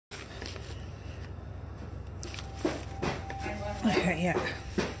Yeah.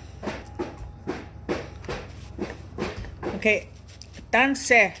 Okay.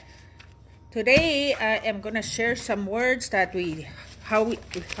 Danse. Today I am gonna share some words that how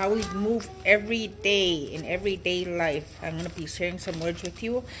we move every day in everyday life. I'm gonna be sharing some words with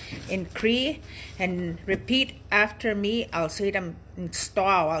you in Cree, and repeat after me. I'll say them in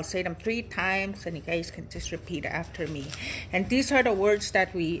style. I'll say them 3 times, and you guys can just repeat after me. And these are the words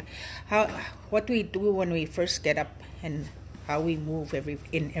that what we do when we first get up and how we move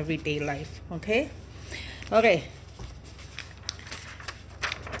in everyday life. Okay. Okay.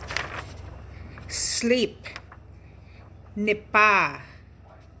 Sleep. Nipa.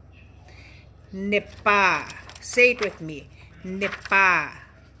 Nipa. Say it with me. Nipa.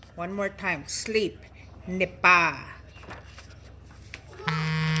 One more time. Sleep. Nipa.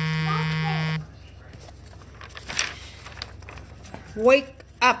 Wake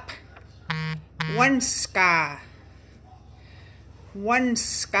up. One ska. One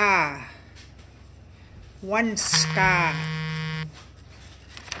ska. One ska.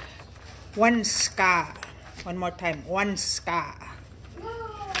 One ska. One more time. One ska.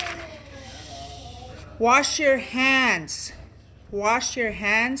 Wash your hands. Wash your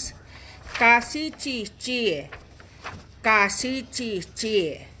hands. Kasi chi chi. Kasi chi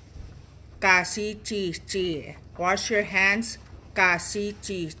chi. Kasi chi chi. Wash your hands. Kasi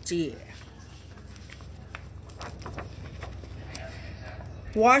chi chi.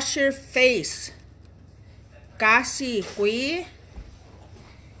 Wash your face. Kasi kui.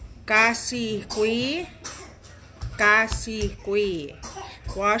 Kasi kui. Kasi kui.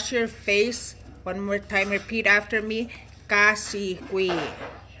 Wash your face. One more time. Repeat after me. Kasi kui.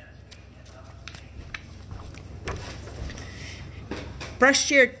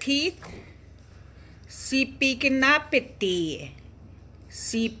 Brush your teeth. Sipi kinapiti.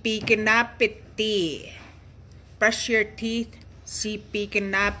 Sipi kinapiti. Brush your teeth. Sipi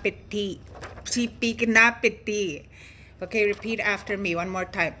kinapiti. Sipi kinapiti. Okay, repeat after me one more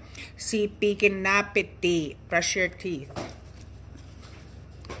time. Sipi kinapiti. Brush your teeth.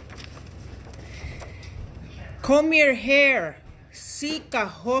 Comb your hair. Sika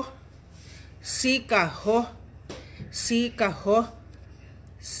ho. Sika ho. Sika ho.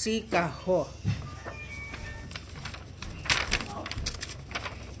 Sika ho.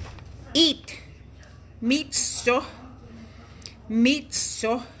 Eat. Meat so. Meat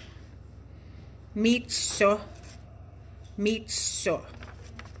so. Meat so. Meat so.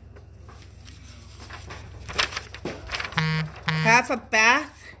 Have a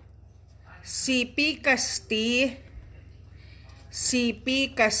bath. Sipi kasti.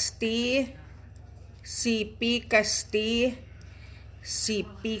 Sipi kasti. Sipi kasti.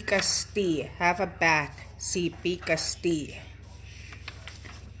 Sipi kasti. Have a bath. Sipi kasti.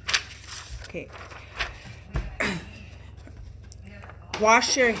 Okay.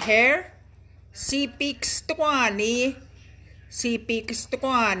 Wash your hair. Sipik stwani. Sipik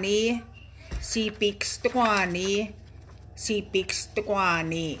stwani. Sipik stwani. Sipik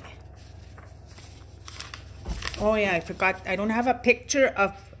stwani. Oh yeah, I forgot. I don't have a picture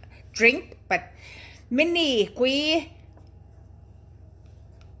of drink, but mini kui.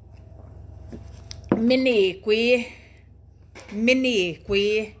 Mini kui. Mini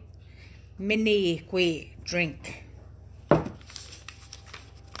kui. Mini kui drink.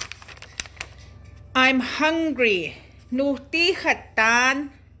 I'm hungry. Nuti khatan.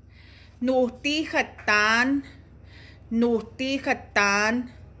 Nuti khatan. Nuti khatan.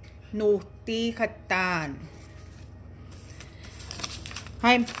 Nuti khatan.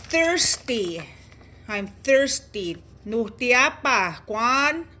 I'm thirsty. I'm thirsty. Nutiapa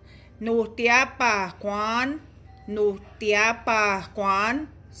kwan. Nutiapa kwan. Nutiapa kwan.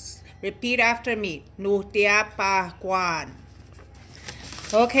 Repeat after me. Nutiapa kwan.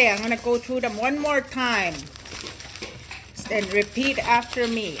 Okay, I'm going to go through them one more time. And repeat after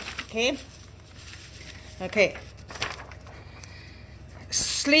me. Okay? Okay.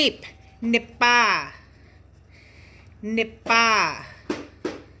 Sleep. Nipa. Nipa.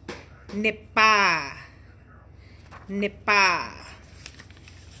 Nipa. Nipa.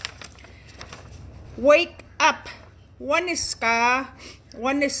 Wake up. One is ska.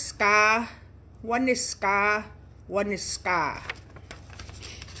 One is ska. One is ska. One is ska.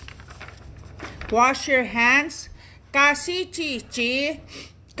 Wash your hands. Kasi chi chi.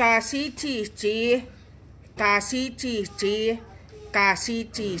 Kasi chi chi. Kasi chi chi. Kasi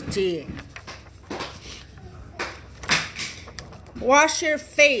chi chi. Wash your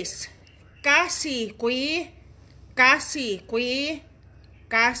face. Kasi kui. Kasi kui.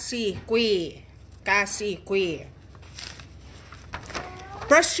 Kasi kui. Kasi kui.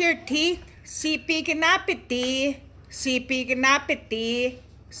 Brush your teeth. Sipi kinapiti. Sipiganapiti,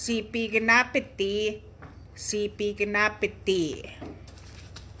 sipiganapiti, sipiganapiti.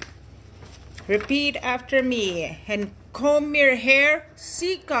 Repeat after me and comb your hair.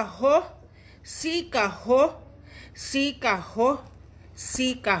 Sikaho, sikaho, sikaho,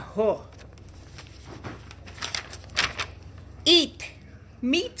 sikaho. Eat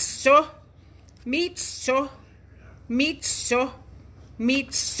mitso, mitso, mitso,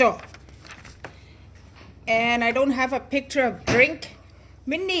 mitso. And I don't have a picture of drink.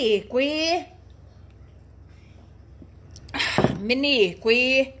 Mini qui, mini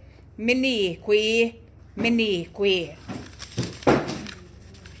qui, mini qui, mini qui.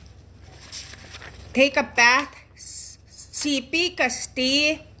 Take a bath. Sipi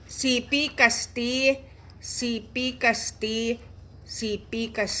kasti, sipi kasti, sipi kasti,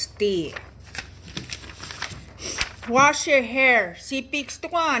 sipi kasti. Wash your hair. Sipik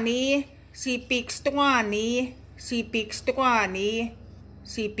stwani, sipik stwani, sipik stwani,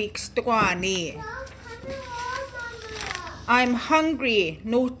 sipik stwani. I'm hungry.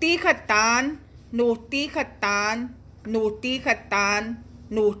 Nuti khatan, nuti khatan, nuti khatan,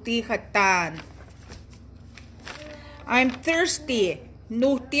 nuti khatan. I'm thirsty.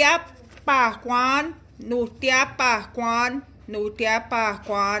 Nutia pa kwan, nutia pa kwan, nutia pa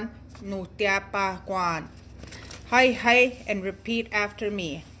kwan, nutia pa kwan. Hi, hi, and repeat after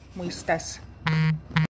me. Muistas.